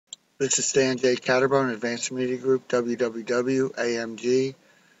This is Stan J. Catterburn, Advanced Media Group, www.amg,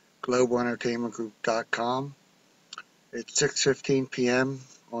 globalentertainmentgroup.com. It's 6:15 p.m.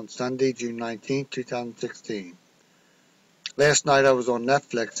 on Sunday, June 19, 2016. Last night I was on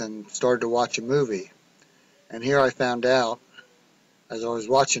Netflix and started to watch a movie. And here I found out, as I was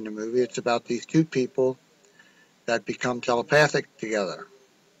watching the movie, it's about these two people that become telepathic together.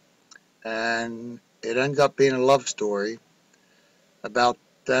 And it ends up being a love story about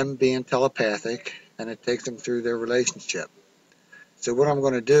them being telepathic, and it takes them through their relationship. So what I'm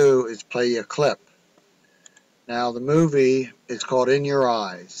going to do is play you a clip. Now, the movie is called In Your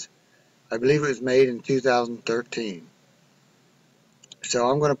Eyes. I believe it was made in 2013. So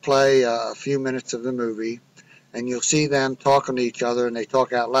I'm going to play a few minutes of the movie, and you'll see them talking to each other, and they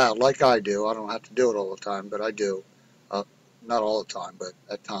talk out loud like I do. I don't have to do it all the time, but I do. Not all the time, but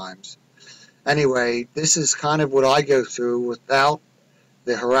at times. Anyway, this is kind of what I go through without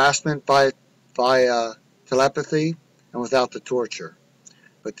the harassment by telepathy and without the torture.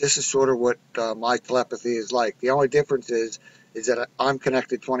 But this is sort of what my telepathy is like. The only difference is that I'm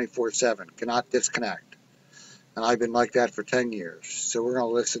connected 24/7, cannot disconnect. And I've been like that for 10 years. So we're going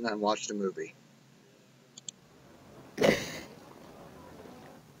to listen and watch the movie. Can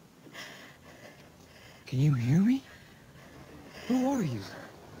you hear me? Who are you?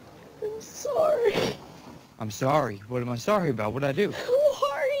 I'm sorry. I'm sorry. What am I sorry about? What'd I do? Who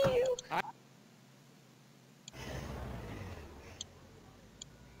are you?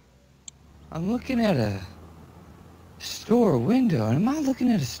 I'm looking at a store window. Am I looking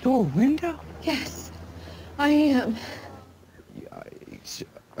at a store window? Yes, I am.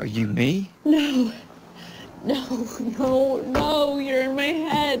 Are you me? No, you're in my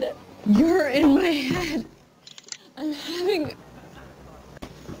head. You're in my head. I'm losing.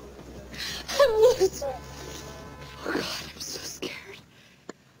 Oh God, I'm so scared.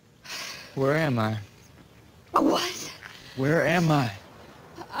 Where am I? What? Where am I?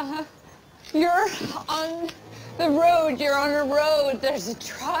 You're on the road. You're on a road. There's a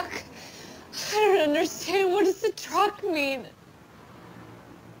truck. I don't understand. What does the truck mean?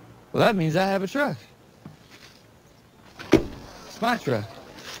 Well, that means I have a truck. It's my truck.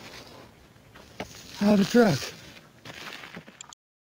 I have a truck.